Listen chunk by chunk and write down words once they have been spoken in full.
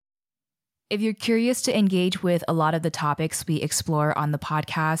If you're curious to engage with a lot of the topics we explore on the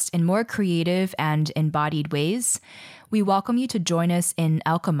podcast in more creative and embodied ways, we welcome you to join us in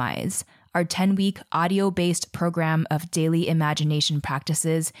Alchemize, our 10-week audio-based program of daily imagination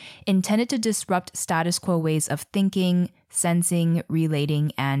practices intended to disrupt status quo ways of thinking, sensing,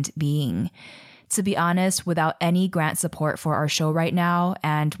 relating, and being. To be honest, without any grant support for our show right now,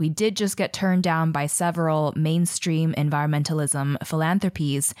 and we did just get turned down by several mainstream environmentalism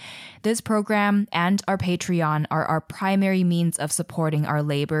philanthropies, this program and our Patreon are our primary means of supporting our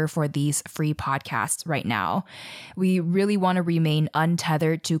labor for these free podcasts right now. We really want to remain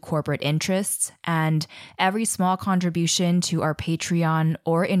untethered to corporate interests, and every small contribution to our Patreon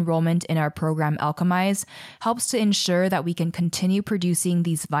or enrollment in our program Alchemize helps to ensure that we can continue producing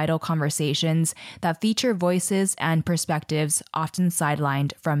these vital conversations that feature voices and perspectives often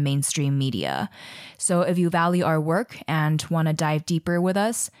sidelined from mainstream media. So if you value our work and want to dive deeper with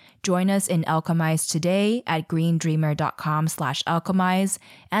us, join us in Alchemize today at greendreamer.com/alchemize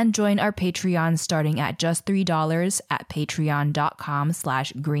and join our Patreon starting at just $3 at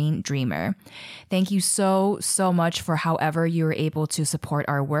patreon.com/greendreamer. Thank you so much for however you are able to support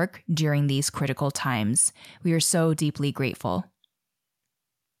our work during these critical times. We are so deeply grateful.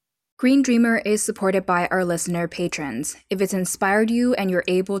 Green Dreamer is supported by our listener patrons. If it's inspired you and you're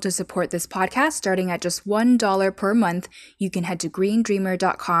able to support this podcast starting at just $1 per month, you can head to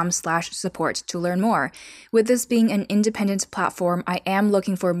greendreamer.com/support to learn more. With this being an independent platform, I am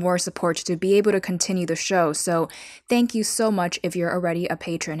looking for more support to be able to continue the show. So thank you so much if you're already a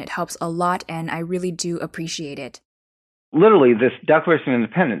patron. It helps a lot and I really do appreciate it. Literally, this Declaration of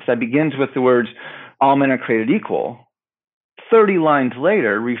Independence that begins with the words, all men are created equal, 30 lines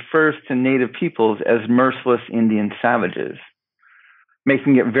later refers to Native peoples as merciless Indian savages,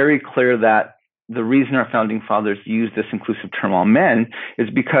 making it very clear that the reason our founding fathers used this inclusive term all men is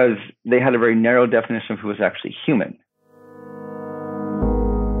because they had a very narrow definition of who was actually human.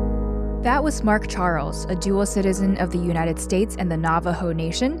 That was Mark Charles, a dual citizen of the United States and the Navajo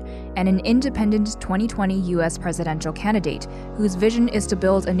Nation, and an independent 2020 U.S. presidential candidate, whose vision is to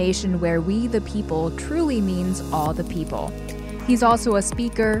build a nation where we, the people, truly means all the people. He's also a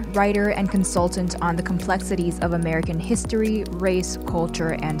speaker, writer, and consultant on the complexities of American history, race,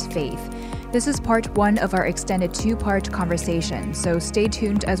 culture, and faith. This is part one of our extended two-part conversation, so stay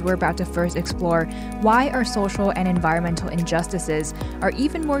tuned as we're about to first explore why our social and environmental injustices are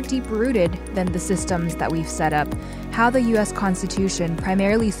even more deep-rooted than the systems that we've set up, how the U.S. Constitution,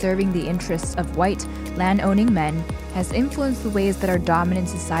 primarily serving the interests of white, land-owning men, has influenced the ways that our dominant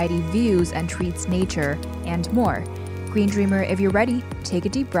society views and treats nature, and more. Green Dreamer, if you're ready, take a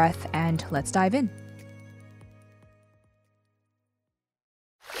deep breath and let's dive in.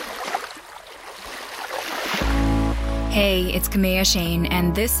 Hey, it's Kamea Shane,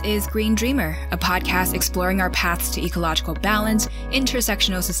 and this is Green Dreamer, a podcast exploring our paths to ecological balance,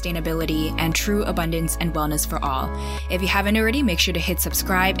 intersectional sustainability, and true abundance and wellness for all. If you haven't already, make sure to hit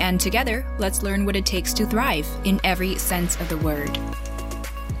subscribe, and together, let's learn what it takes to thrive in every sense of the word.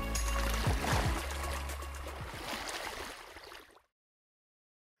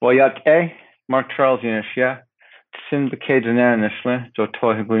 Wayate, Mark Charles Unishia, Tsin Bakajanana Nishla,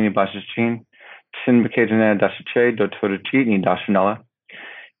 Doto Higlini Bashachin, Tsin Bakajanana Dashache, Doto Chitni Dashanala.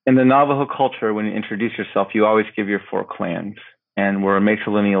 In the Navajo culture, when you introduce yourself, you always give your four clans. And we're a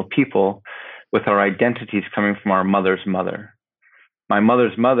matrilineal people with our identities coming from our mother's mother. My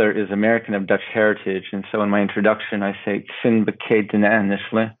mother's mother is American of Dutch heritage. And so in my introduction, I say Tsin Bakajanana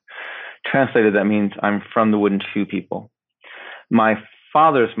Nishla. Translated, that means I'm from the Wooden Shoe people. My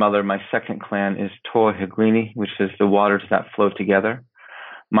father's mother, my second clan, is Toa Higlini, which is the waters that flow together.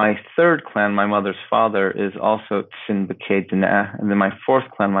 My third clan, my mother's father, is also Tsin B'Keh Dana. And then my fourth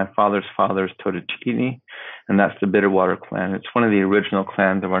clan, my father's father, is Totachini, and that's the Bitterwater clan. It's one of the original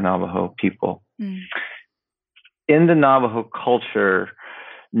clans of our Navajo people. In the Navajo culture,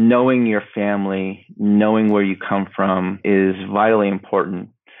 knowing your family, knowing where you come from is vitally important.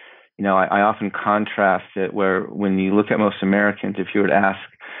 You know, I often contrast it where when you look at most Americans, if you were to ask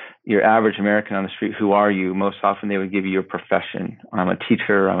your average American on the street, who are you? Most often they would give you your profession. I'm a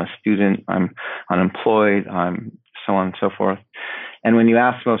teacher, I'm a student, I'm unemployed, I'm so on and so forth. And when you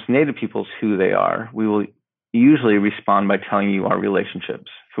ask most Native peoples who they are, we will usually respond by telling you our relationships,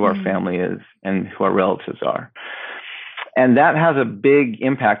 who our family is, and who our relatives are. And that has a big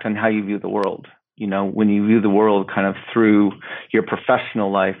impact on how you view the world. You know, when you view the world kind of through your professional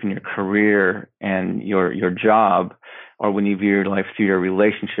life and your career and your job, or when you view your life through your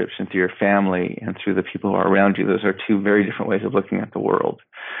relationships and through your family and through the people who are around you, those are two very different ways of looking at the world.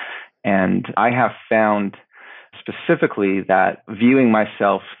 And I have found specifically that viewing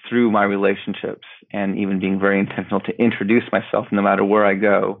myself through my relationships and even being very intentional to introduce myself no matter where I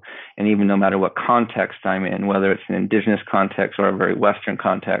go, and even no matter what context I'm in, whether it's an indigenous context or a very Western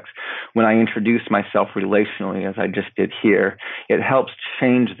context, when I introduce myself relationally, as I just did here, it helps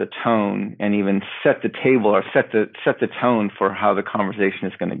change the tone and even set the table or set the tone for how the conversation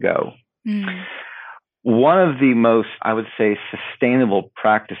is going to go. Mm. One of the most, I would say, sustainable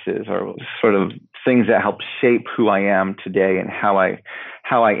practices or sort of things that help shape who I am today and how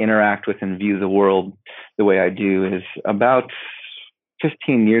I interact with and view the world the way I do is about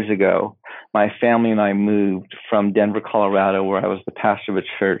 15 years ago, my family and I moved from Denver, Colorado, where I was the pastor of a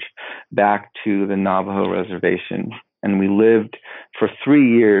church, back to the Navajo reservation. And we lived for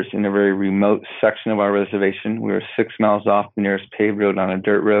 3 years in a very remote section of our reservation. We were 6 miles off the nearest paved road on a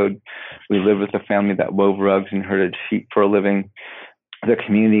dirt road. We lived with a family that wove rugs and herded sheep for a living. The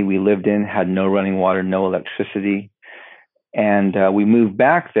community we lived in had no running water, no electricity. And we moved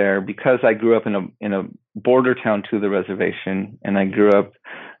back there because I grew up in a border town to the reservation, and I grew up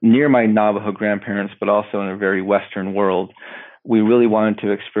near my Navajo grandparents, but also in a very Western world. We really wanted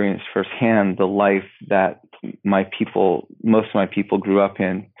to experience firsthand the life that most of my people grew up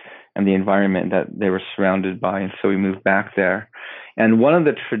in, and the environment that they were surrounded by. And so we moved back there. And one of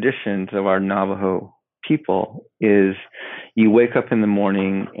the traditions of our Navajo people is you wake up in the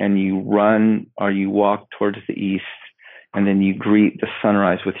morning and you run or you walk towards the east, and then you greet the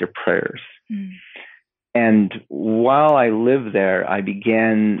sunrise with your prayers. Mm. And while I lived there, I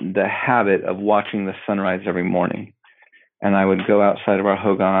began the habit of watching the sunrise every morning. And I would go outside of our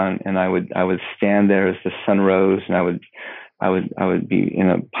hogan, and I would stand there as the sun rose, and I would be in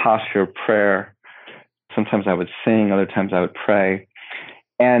a posture of prayer. Sometimes I would sing, other times I would pray.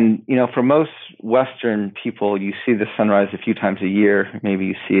 And, for most Western people, you see the sunrise a few times a year. Maybe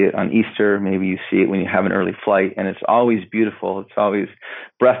you see it on Easter. Maybe you see it when you have an early flight. And it's always beautiful. It's always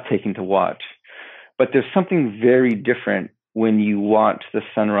breathtaking to watch. But there's something very different when you watch the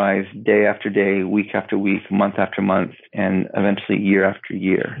sunrise day after day, week after week, month after month, and eventually year after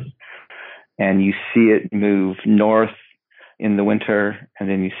year. And you see it move north in the winter, and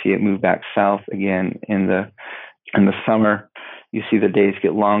then you see it move back south again in the summer. You see the days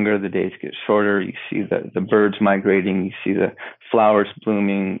get longer, the days get shorter. You see the birds migrating. You see the flowers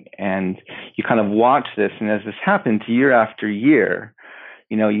blooming, and you kind of watch this. And as this happens year after year,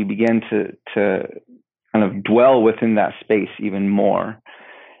 you begin to kind of dwell within that space even more.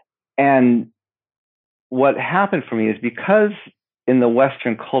 And what happened for me is because in the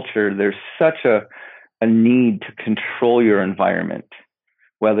Western culture, there's such a need to control your environment,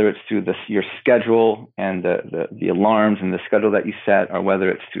 whether it's through your schedule and the alarms and the schedule that you set, or whether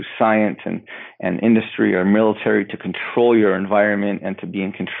it's through science and industry or military to control your environment and to be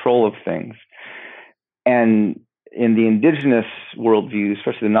in control of things. And in the indigenous worldview,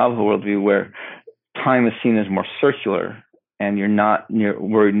 especially the Navajo worldview, where time is seen as more circular, and you're not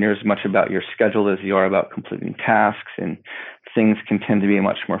worried near as much about your schedule as you are about completing tasks, and things can tend to be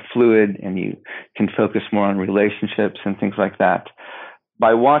much more fluid, and you can focus more on relationships and things like that.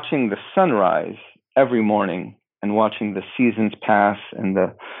 By watching the sunrise every morning and watching the seasons pass and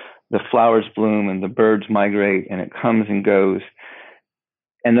the flowers bloom and the birds migrate and it comes and goes,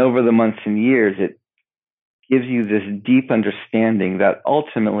 and over the months and years, it gives you this deep understanding that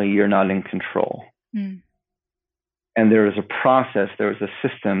ultimately you're not in control. Mm. And there is a process, there is a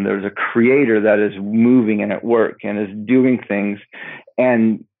system, there is a creator that is moving and at work and is doing things.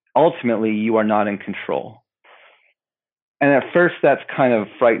 And ultimately, you are not in control. And at first, that's kind of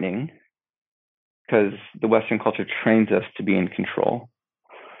frightening because the Western culture trains us to be in control.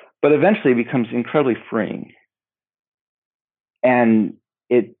 But eventually, it becomes incredibly freeing. And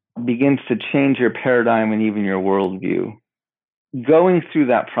it begins to change your paradigm and even your worldview. Going through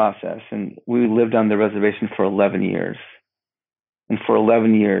that process, and we lived on the reservation for 11 years. And for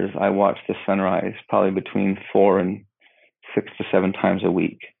 11 years, I watched the sunrise probably between 4 and 6 to 7 times a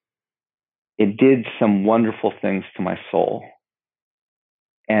week. It did some wonderful things to my soul.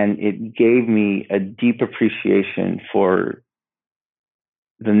 And it gave me a deep appreciation for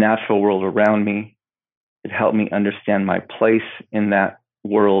the natural world around me. It helped me understand my place in that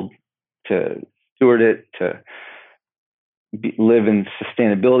world, to steward it, to live in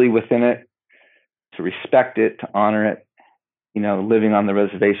sustainability within it, to respect it, to honor it. Living on the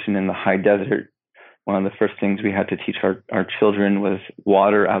reservation in the high desert, one of the first things we had to teach our children was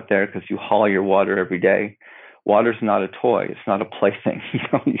water out there, because you haul your water every day. water's not a toy. It's not a plaything.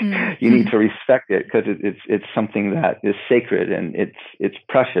 You need to respect it because it's something that is sacred, and it's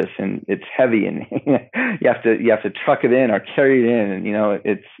precious, and it's heavy, and you have to truck it in or carry it in,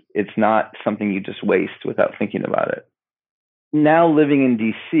 and it's not something you just waste without thinking about it. Now living in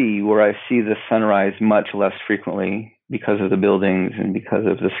DC, where I see the sunrise much less frequently because of the buildings and because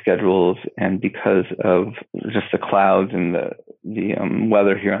of the schedules and because of just the clouds and the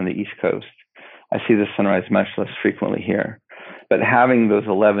weather here on the East Coast, I see the sunrise much less frequently here. But having those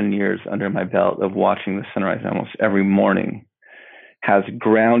 11 years under my belt of watching the sunrise almost every morning has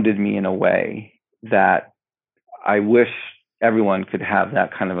grounded me in a way that I wish everyone could have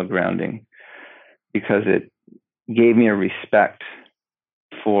that kind of a grounding, because it gave me a respect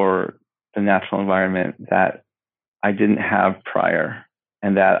for the natural environment that I didn't have prior,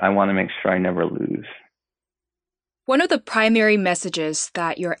 and that I want to make sure I never lose. One of the primary messages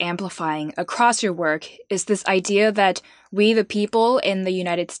that you're amplifying across your work is this idea that we, the people in the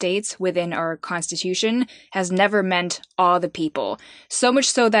United States within our Constitution, has never meant all the people. So much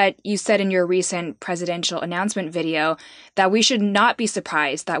so that you said in your recent presidential announcement video that we should not be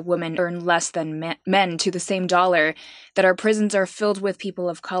surprised that women earn less than men to the same dollar, that our prisons are filled with people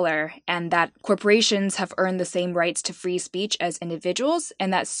of color, and that corporations have earned the same rights to free speech as individuals,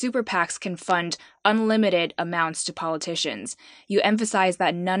 and that super PACs can fund unlimited amounts to politicians. You emphasize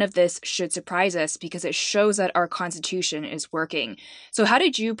that none of this should surprise us because it shows that our Constitution is working. So how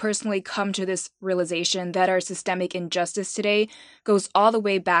did you personally come to this realization that our systemic injustice today goes all the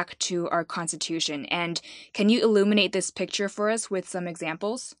way back to our Constitution? And can you illuminate this picture for us with some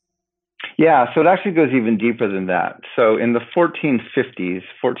examples? Yeah, so it actually goes even deeper than that. So in the 1450s,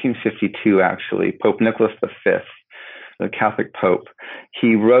 1452 actually, Pope Nicholas V, the Catholic Pope,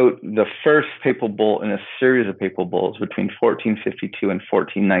 he wrote the first papal bull in a series of papal bulls between 1452 and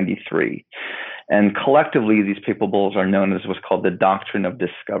 1493. And collectively, these papal bulls are known as what's called the doctrine of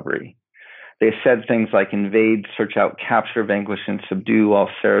discovery. They said things like invade, search out, capture, vanquish, and subdue all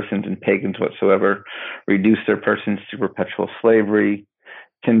Saracens and pagans whatsoever, reduce their persons to perpetual slavery,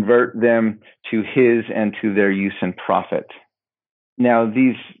 convert them to his and to their use and profit. Now,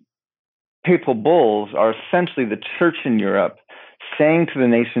 these papal bulls are essentially the church in Europe saying to the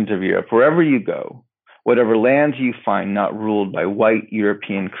nations of Europe, wherever you go, whatever lands you find not ruled by white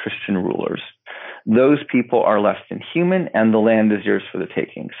European Christian rulers, those people are less than human, and the land is yours for the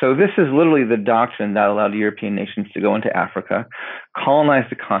taking. So this is literally the doctrine that allowed European nations to go into Africa, colonize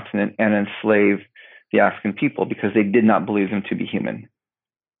the continent, and enslave the African people because they did not believe them to be human.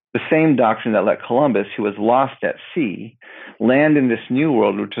 The same doctrine that let Columbus, who was lost at sea, land in this new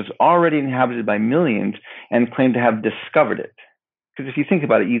world, which was already inhabited by millions, and claimed to have discovered it. Because if you think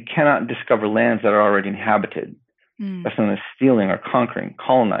about it, you cannot discover lands that are already inhabited. That's known as stealing or conquering,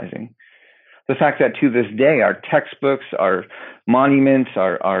 colonizing. The fact that to this day, our textbooks, our monuments,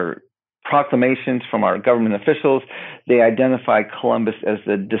 our proclamations from our government officials, they identify Columbus as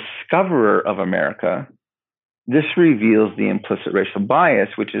the discoverer of America. This reveals the implicit racial bias,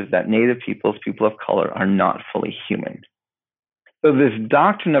 which is that Native peoples, people of color, are not fully human. So this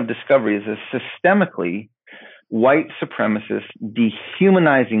doctrine of discovery is a systemically white supremacist,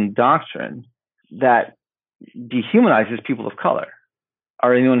 dehumanizing doctrine that dehumanizes people of color,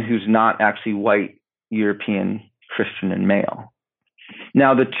 or anyone who's not actually white, European, Christian, and male.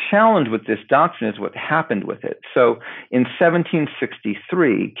 Now, the challenge with this doctrine is what happened with it. So in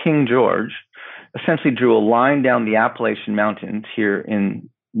 1763, King George essentially drew a line down the Appalachian Mountains here in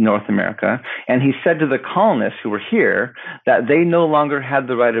North America, and he said to the colonists who were here that they no longer had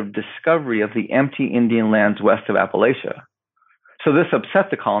the right of discovery of the empty Indian lands west of Appalachia. So this upset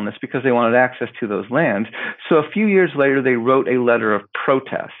the colonists because they wanted access to those lands. So a few years later, they wrote a letter of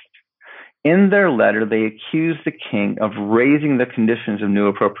protest. In their letter, they accused the king of raising the conditions of new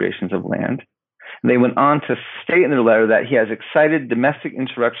appropriations of land. They went on to state in their letter that he has excited domestic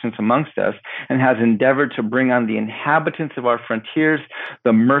insurrections amongst us and has endeavored to bring on the inhabitants of our frontiers,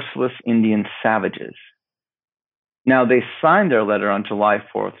 the merciless Indian savages. Now, they signed their letter on July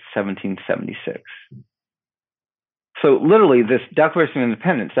 4th, 1776. So literally, this Declaration of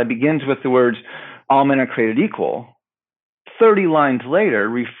Independence that begins with the words, all men are created equal, 30 lines later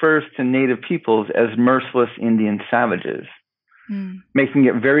refers to Native peoples as merciless Indian savages, making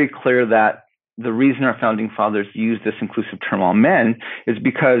it very clear that the reason our founding fathers used this inclusive term, all men, is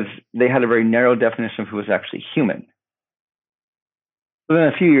because they had a very narrow definition of who was actually human. But then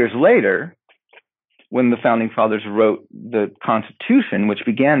a few years later, when the founding fathers wrote the Constitution, which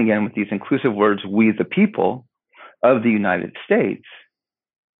began again with these inclusive words, we the people of the United States,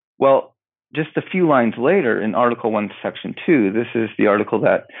 well, just a few lines later in Article 1, Section 2, this is the article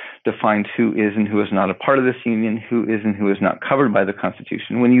that defines who is and who is not a part of this union, who is and who is not covered by the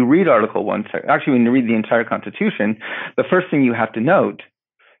Constitution. When you read Article 1, actually, when you read the entire Constitution, the first thing you have to note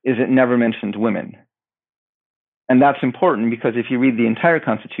is it never mentions women. And that's important because if you read the entire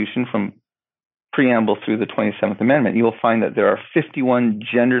Constitution from preamble through the 27th Amendment, you will find that there are 51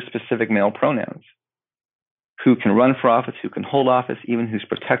 gender-specific male pronouns. Who can run for office, who can hold office, even who's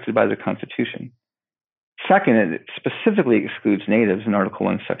protected by the Constitution. Second, it specifically excludes natives in Article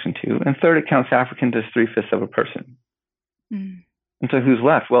 1, Section 2. And third, it counts Africans as 3/5 of a person. And so who's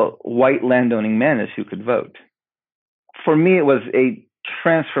left? Well, white landowning men is who could vote. For me, it was a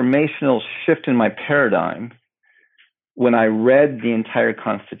transformational shift in my paradigm when I read the entire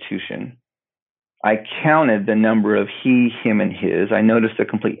Constitution. I counted the number of he, him, and his. I noticed a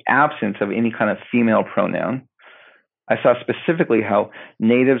complete absence of any kind of female pronoun. I saw specifically how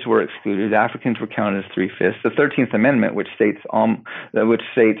natives were excluded, Africans were counted as 3/5. The 13th Amendment, which states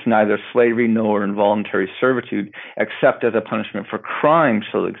neither slavery nor involuntary servitude, except as a punishment for crime,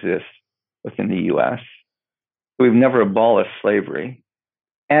 shall exist within the U.S. We've never abolished slavery.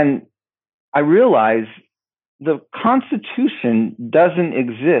 And I realized the Constitution doesn't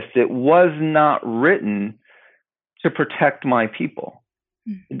exist. It was not written to protect my people.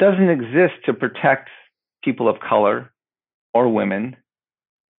 It doesn't exist to protect people of color or women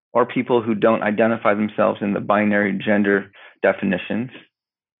or people who don't identify themselves in the binary gender definitions.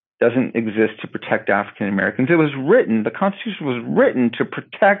 It doesn't exist to protect African Americans. The Constitution was written to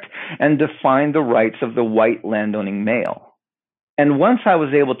protect and define the rights of the white landowning male. And once I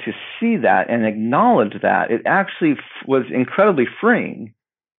was able to see that and acknowledge that, it actually was incredibly freeing.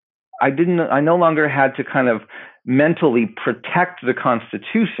 I no longer had to kind of mentally protect the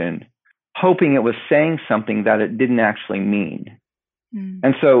Constitution, hoping it was saying something that it didn't actually mean.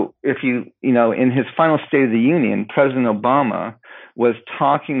 And so if in his final State of the Union, President Obama was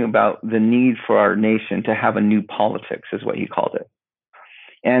talking about the need for our nation to have a new politics, is what he called it.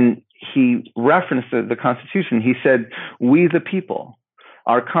 And he referenced the Constitution. He said, "We the people.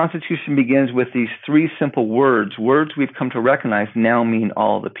 Our Constitution begins with these three simple words. Words we've come to recognize now mean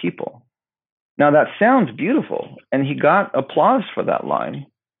all the people." Now that sounds beautiful, and he got applause for that line.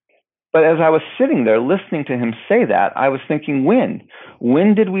 But as I was sitting there listening to him say that, I was thinking, when?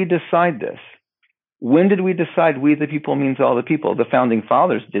 When did we decide this? When did we decide we the people means all the people? The founding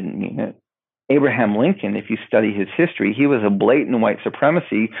fathers didn't mean it. Abraham Lincoln, if you study his history, he was a blatant white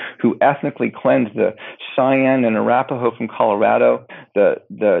supremacy who ethnically cleansed the Cheyenne and Arapaho from Colorado, the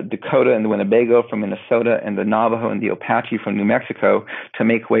Dakota and the Winnebago from Minnesota, and the Navajo and the Apache from New Mexico to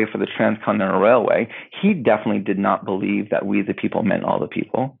make way for the Transcontinental Railway. He definitely did not believe that we the people meant all the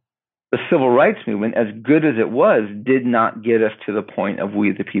people. The civil rights movement, as good as it was, did not get us to the point of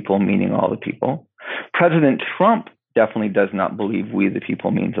we the people meaning all the people. President Trump definitely does not believe we the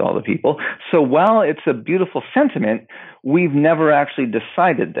people means all the people. So while it's a beautiful sentiment, we've never actually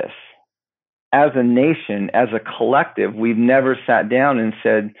decided this. As a nation, as a collective, we've never sat down and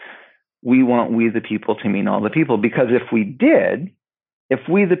said, we want we the people to mean all the people. Because if we did, if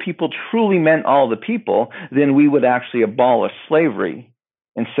we the people truly meant all the people, then we would actually abolish slavery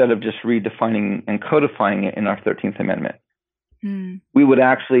instead of just redefining and codifying it in our 13th Amendment. We would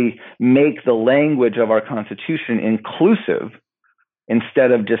actually make the language of our Constitution inclusive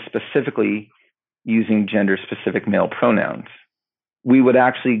instead of just specifically using gender-specific male pronouns. We would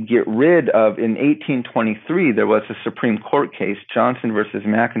actually get rid of, in 1823, there was a Supreme Court case, Johnson versus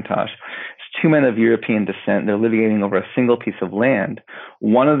McIntosh. It's two men of European descent. They're litigating over a single piece of land.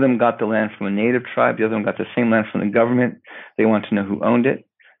 One of them got the land from a native tribe. The other one got the same land from the government. They want to know who owned it.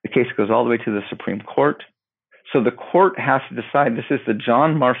 The case goes all the way to the Supreme Court. So the court has to decide. This is the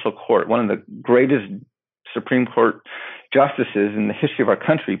John Marshall Court, one of the greatest Supreme Court justices in the history of our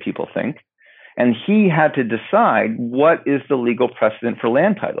country, people think. And he had to decide what is the legal precedent for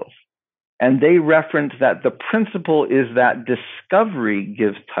land titles. And they reference that the principle is that discovery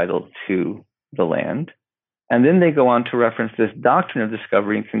gives title to the land. And then they go on to reference this doctrine of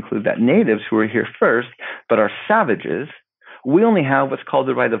discovery and conclude that natives who are here first, but are savages, we only have what's called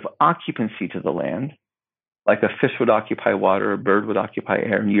the right of occupancy to the land. Like a fish would occupy water, a bird would occupy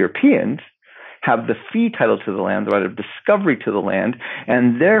air, and Europeans have the fee title to the land, the right of discovery to the land,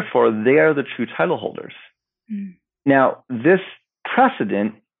 and therefore they are the true title holders. Now, this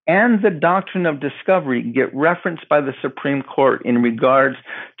precedent and the doctrine of discovery get referenced by the Supreme Court in regards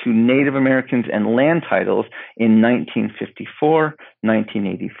to Native Americans and land titles in 1954,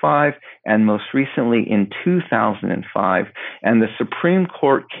 1985, and most recently in 2005. And the Supreme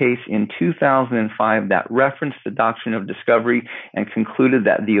Court case in 2005 that referenced the doctrine of discovery and concluded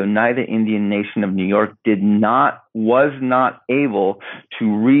that the Oneida Indian Nation of New York was not able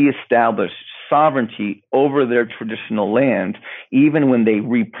to reestablish sovereignty over their traditional lands, even when they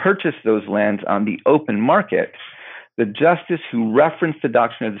repurchased those lands on the open market. The justice who referenced the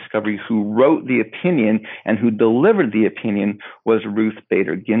doctrine of discovery, who wrote the opinion and who delivered the opinion, was Ruth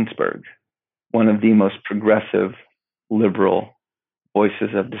Bader Ginsburg, one of the most progressive liberal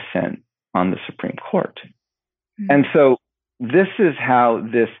voices of dissent on the Supreme Court. Mm-hmm. And so this is how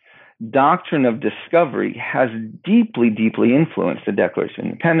this doctrine of discovery has deeply, deeply influenced the Declaration of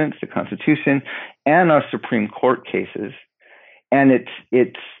Independence, the Constitution, and our Supreme Court cases. And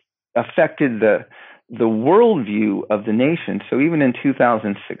it's affected the worldview of the nation. So even in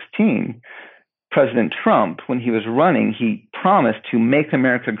 2016, President Trump, when he was running, he promised to make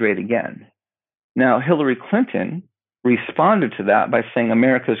America great again. Now, Hillary Clinton responded to that by saying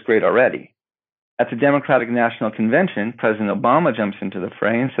America is great already. At the Democratic National Convention, President Obama jumps into the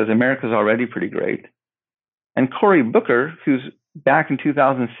fray and says America's already pretty great. And Cory Booker, who's back in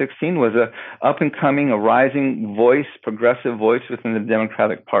 2016 was a up-and-coming, a rising voice, progressive voice within the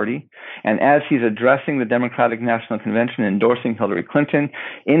Democratic Party. And as he's addressing the Democratic National Convention, endorsing Hillary Clinton,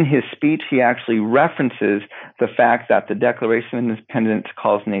 in his speech, he actually references the fact that the Declaration of Independence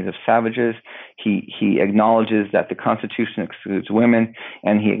calls Native savages. He acknowledges that the Constitution excludes women,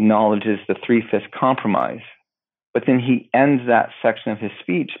 and he acknowledges the Three-Fifths Compromise. But then he ends that section of his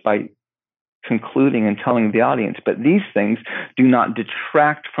speech by concluding and telling the audience, but these things do not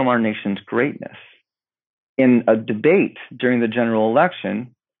detract from our nation's greatness. In a debate during the general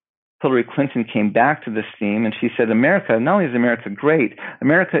election, Hillary Clinton came back to this theme and she said, America, not only is America great,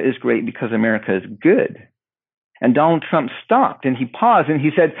 America is great because America is good. And Donald Trump stopped and he paused and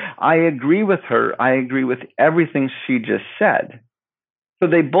he said, I agree with her. I agree with everything she just said. So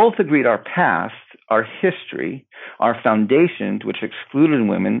they both agreed our past, our history, our foundations, which excluded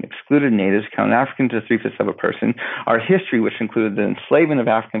women, excluded natives, counted Africans as three-fifths of a person, our history, which included the enslavement of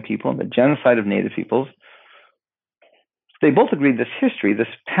African people and the genocide of native peoples. They both agreed this history, this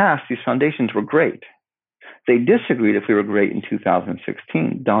past, these foundations were great. They disagreed if we were great in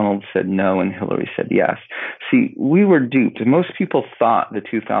 2016. Donald said no and Hillary said yes. See, we were duped. Most people thought the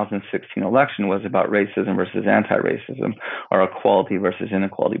 2016 election was about racism versus anti-racism or equality versus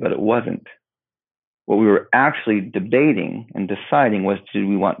inequality, but it wasn't. What we were actually debating and deciding was, did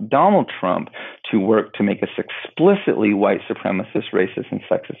we want Donald Trump to work to make us explicitly white supremacist, racist, and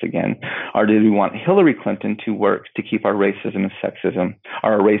sexist again? Or did we want Hillary Clinton to work to keep our racism and sexism,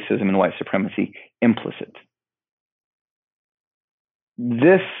 or our racism and white supremacy implicit?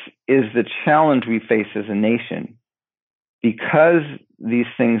 This is the challenge we face as a nation. Because these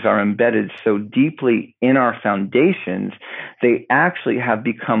things are embedded so deeply in our foundations, they actually have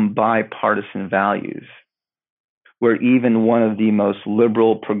become bipartisan values, where even one of the most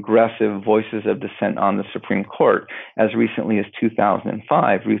liberal, progressive voices of dissent on the Supreme Court, as recently as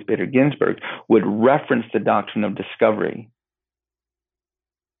 2005, Ruth Bader Ginsburg, would reference the doctrine of discovery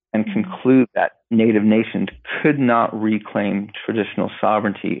and conclude that Native nations could not reclaim traditional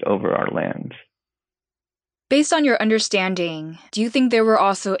sovereignty over our lands. Based on your understanding, do you think there were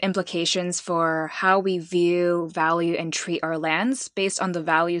also implications for how we view, value, and treat our lands based on the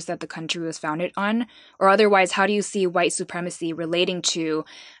values that the country was founded on? Or otherwise, how do you see white supremacy relating to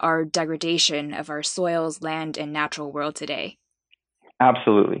our degradation of our soils, land, and natural world today?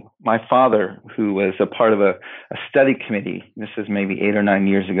 Absolutely. My father, who was a part of a study committee, this was maybe 8 or 9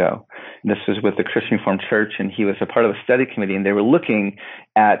 years ago. This was with the Christian Reformed Church, and he was a part of a study committee, and they were looking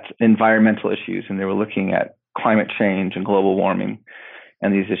at environmental issues, and they were looking at climate change and global warming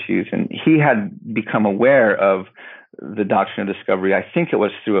and these issues. And he had become aware of the doctrine of discovery. I think it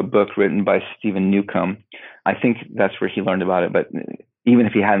was through a book written by Stephen Newcomb. I think that's where he learned about it. But even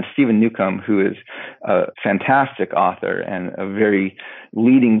if he hadn't, Stephen Newcomb, who is a fantastic author and a very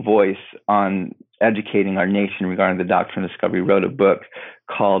leading voice on educating our nation regarding the doctrine of discovery, wrote a book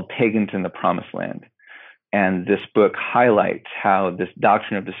called Pagans in the Promised Land. And this book highlights how this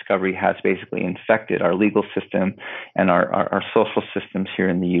doctrine of discovery has basically infected our legal system and our social systems here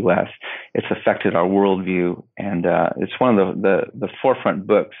in the U.S. It's affected our worldview, and it's one of the forefront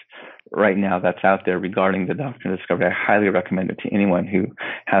books right now that's out there regarding the doctrine of discovery. I highly recommend it to anyone who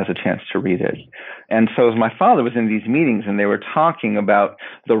has a chance to read it. And so as my father was in these meetings and they were talking about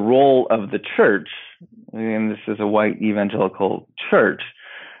the role of the church, and this is a white evangelical church,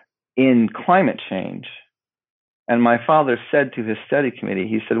 in climate change. And my father said to his study committee,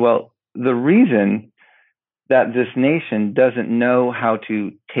 he said, well, the reason that this nation doesn't know how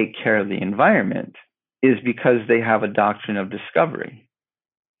to take care of the environment is because they have a doctrine of discovery.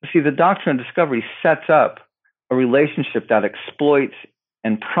 See, the doctrine of discovery sets up a relationship that exploits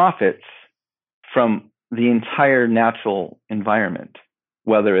and profits from the entire natural environment,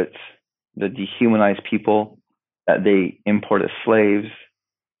 whether it's the dehumanized people that they import as slaves,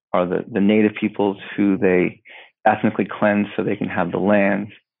 or the native peoples who they ethnically cleanse so they can have the land,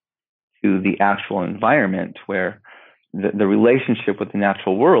 to the actual environment where the relationship with the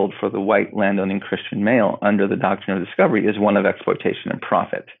natural world for the white landowning Christian male under the doctrine of discovery is one of exploitation and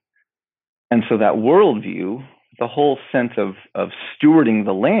profit. And so that worldview, the whole sense of stewarding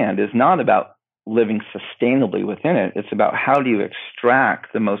the land, is not about living sustainably within it. It's about how do you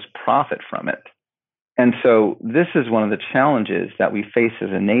extract the most profit from it. And so this is one of the challenges that we face as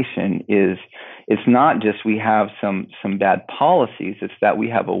a nation. Is it's not just we have some bad policies, it's that we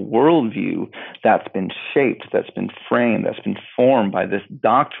have a worldview that's been shaped, that's been framed, that's been formed by this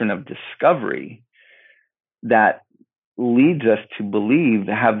doctrine of discovery that leads us to believe,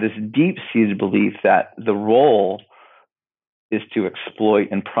 to have this deep-seated belief that the role is to exploit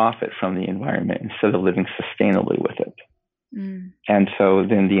and profit from the environment instead of living sustainably with it. Mm. And so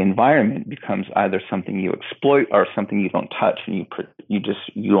then the environment becomes either something you exploit or something you don't touch, and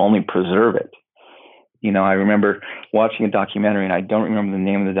you only preserve it. You know, I remember watching a documentary, and I don't remember the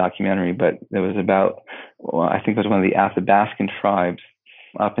name of the documentary, but it was about, well, I think it was one of the Athabascan tribes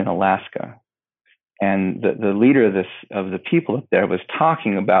up in Alaska. And the leader of the people up there was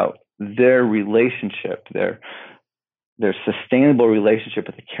talking about their relationship, their sustainable relationship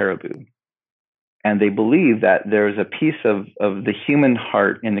with the caribou. And they believe that there's a piece of the human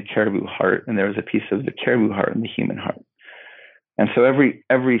heart in the caribou heart, and there's a piece of the caribou heart in the human heart. And so every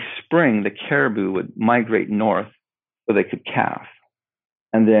spring, the caribou would migrate north so they could calve.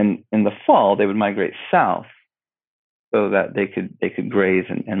 And then in the fall, they would migrate south so that they could graze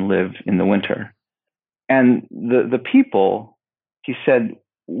and live in the winter. And the people, he said,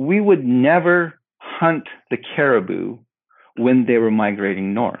 we would never hunt the caribou when they were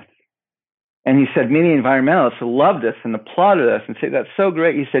migrating north. And he said many environmentalists loved us and applauded us and said, that's so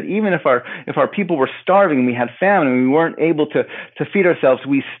great. He said, even if our people were starving and we had famine and we weren't able to feed ourselves,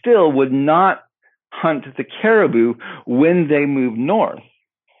 we still would not hunt the caribou when they moved north.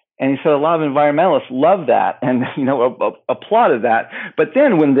 And he said a lot of environmentalists loved that and applauded that. But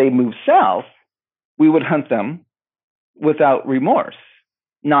then when they moved south, we would hunt them without remorse,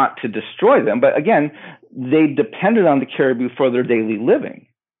 not to destroy them. But again, they depended on the caribou for their daily living.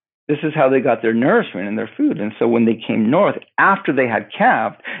 This is how they got their nourishment and their food. And so when they came north, after they had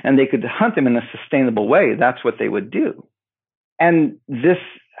calved and they could hunt them in a sustainable way, that's what they would do. And this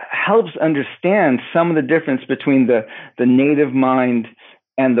helps understand some of the difference between the native mind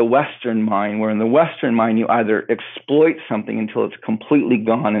and the Western mind, where in the Western mind, you either exploit something until it's completely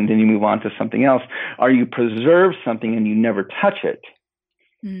gone and then you move on to something else, or you preserve something and you never touch it.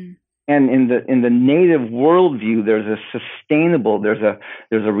 Mm. And in the native worldview, there's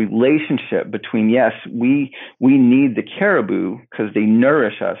a relationship between, yes, we need the caribou because they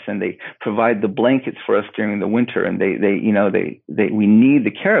nourish us and they provide the blankets for us during the winter, and we need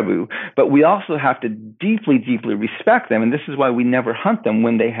the caribou, but we also have to deeply, deeply respect them, and this is why we never hunt them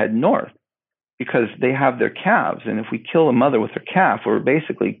when they head north, because they have their calves, and if we kill a mother with her calf, we're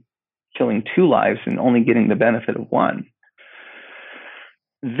basically killing two lives and only getting the benefit of one.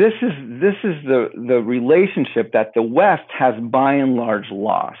 This is the relationship that the West has by and large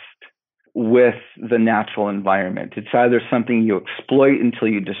lost with the natural environment. It's either something you exploit until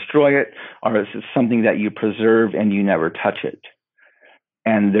you destroy it, or it's something that you preserve and you never touch it.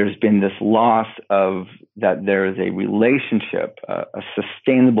 And there's been this loss of that there is a relationship, a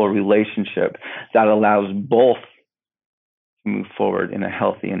sustainable relationship that allows both to move forward in a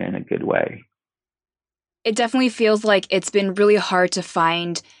healthy and in a good way. It definitely feels like it's been really hard to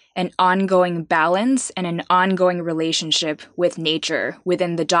find an ongoing balance and an ongoing relationship with nature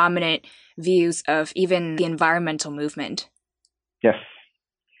within the dominant views of even the environmental movement. Yes.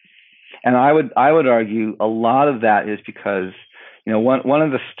 And I would argue a lot of that is because, one of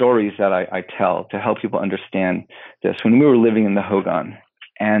the stories that I tell to help people understand this, when we were living in the Hogan,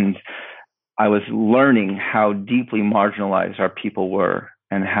 and I was learning how deeply marginalized our people were,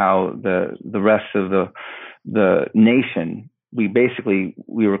 and how the rest of the nation, we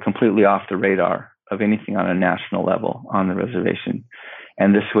were completely off the radar of anything on a national level on the reservation.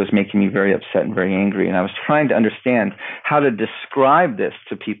 And this was making me very upset and very angry. And I was trying to understand how to describe this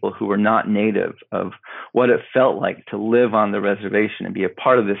to people who were not native, of what it felt like to live on the reservation and be a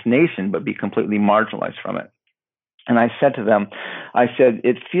part of this nation, but be completely marginalized from it. And I said to them,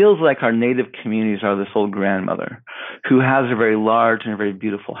 it feels like our native communities are this old grandmother who has a very large and a very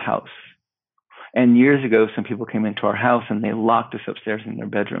beautiful house. And years ago, some people came into our house and they locked us upstairs in our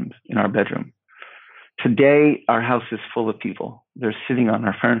bedroom. Today, our house is full of people. They're sitting on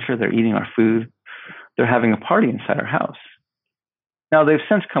our furniture. They're eating our food. They're having a party inside our house. Now, they've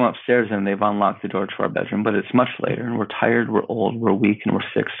since come upstairs and they've unlocked the door to our bedroom, but it's much later and we're tired, we're old, we're weak, and we're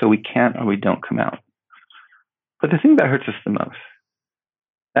sick, so we can't or we don't come out. But the thing that hurts us the most,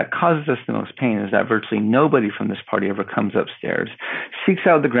 that causes us the most pain, is that virtually nobody from this party ever comes upstairs, seeks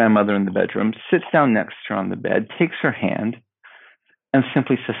out the grandmother in the bedroom, sits down next to her on the bed, takes her hand, and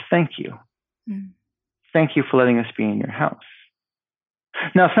simply says, "Thank you. Thank you for letting us be in your house."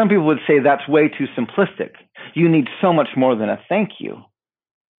 Now, some people would say that's way too simplistic. You need so much more than a thank you.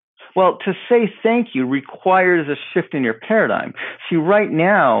 Well, to say thank you requires a shift in your paradigm. See, right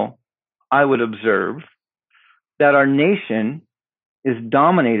now, I would observe that our nation is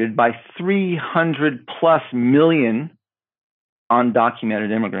dominated by 300 plus million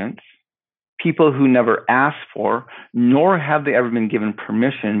undocumented immigrants, people who never asked for, nor have they ever been given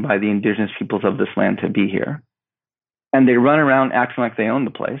permission by the indigenous peoples of this land to be here. And they run around acting like they own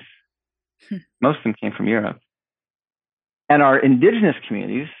the place. Most of them came from Europe. And our indigenous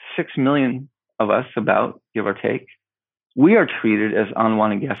communities, 6 million of us about, give or take, we are treated as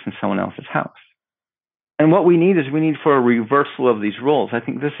unwanted guests in someone else's house. And what we need for a reversal of these roles. I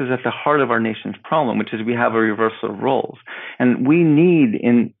think this is at the heart of our nation's problem, which is we have a reversal of roles. And we need,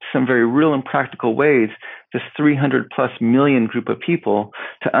 in some very real and practical ways, this 300 plus million group of people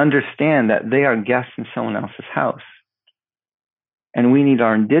to understand that they are guests in someone else's house. And we need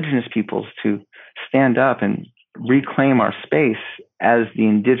our indigenous peoples to stand up and reclaim our space as the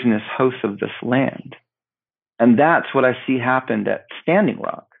indigenous hosts of this land. And that's what I see happened at Standing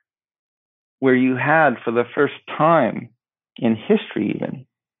Rock, where you had, for the first time in history even,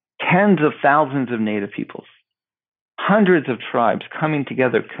 tens of thousands of Native peoples, hundreds of tribes coming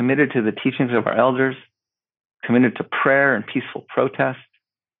together, committed to the teachings of our elders, committed to prayer and peaceful protest,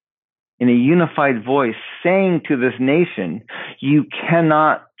 in a unified voice, saying to this nation, you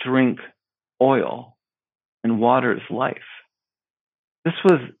cannot drink oil, and water is life. This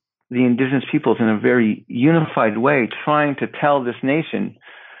was the indigenous peoples in a very unified way trying to tell this nation,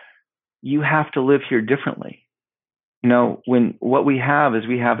 you have to live here differently. When what we have is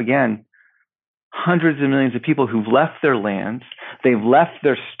again, hundreds of millions of people who've left their lands, they've left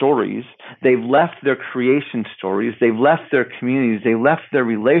their stories, they've left their creation stories, they've left their communities, they left their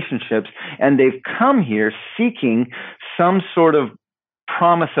relationships, and they've come here seeking some sort of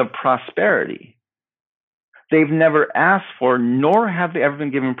promise of prosperity. They've never asked for, nor have they ever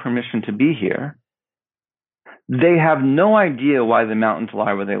been given permission to be here. They have no idea why the mountains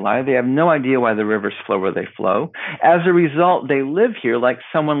lie where they lie. They have no idea why the rivers flow where they flow. As a result, they live here like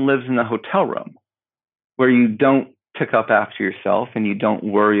someone lives in a hotel room, where you don't pick up after yourself and you don't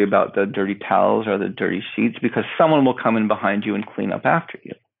worry about the dirty towels or the dirty sheets because someone will come in behind you and clean up after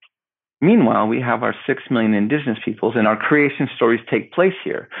you. Meanwhile, we have our 6 million indigenous peoples, and our creation stories take place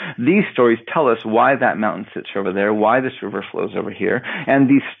here. These stories tell us why that mountain sits over there, why this river flows over here, and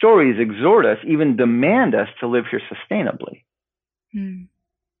these stories exhort us, even demand us to live here sustainably.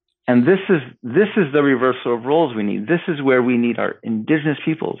 And this is the reversal of roles we need. This is where we need our indigenous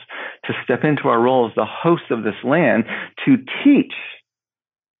peoples to step into our role as the host of this land, to teach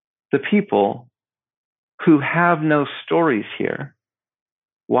the people who have no stories here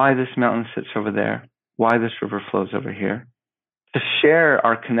why this mountain sits over there, why this river flows over here, to share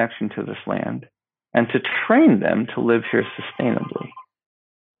our connection to this land, and to train them to live here sustainably.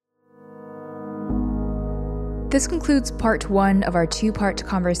 This concludes part 1 of our 2-part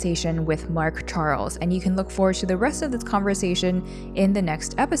conversation with Mark Charles, and you can look forward to the rest of this conversation in the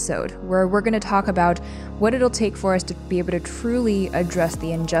next episode, where we're going to talk about what it'll take for us to be able to truly address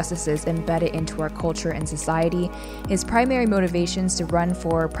the injustices embedded into our culture and society, his primary motivations to run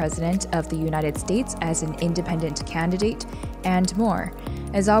for president of the United States as an independent candidate, and more.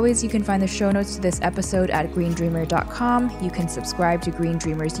 As always, you can find the show notes to this episode at greendreamer.com. You can subscribe to Green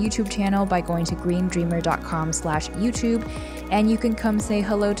Dreamer's YouTube channel by going to greendreamer.com/YouTube. And you can come say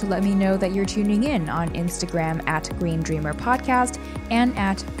hello to let me know that you're tuning in on Instagram at Green Dreamer Podcast and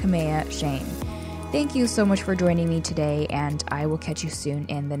at Kamea Shane. Thank you so much for joining me today, and I will catch you soon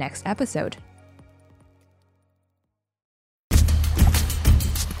in the next episode.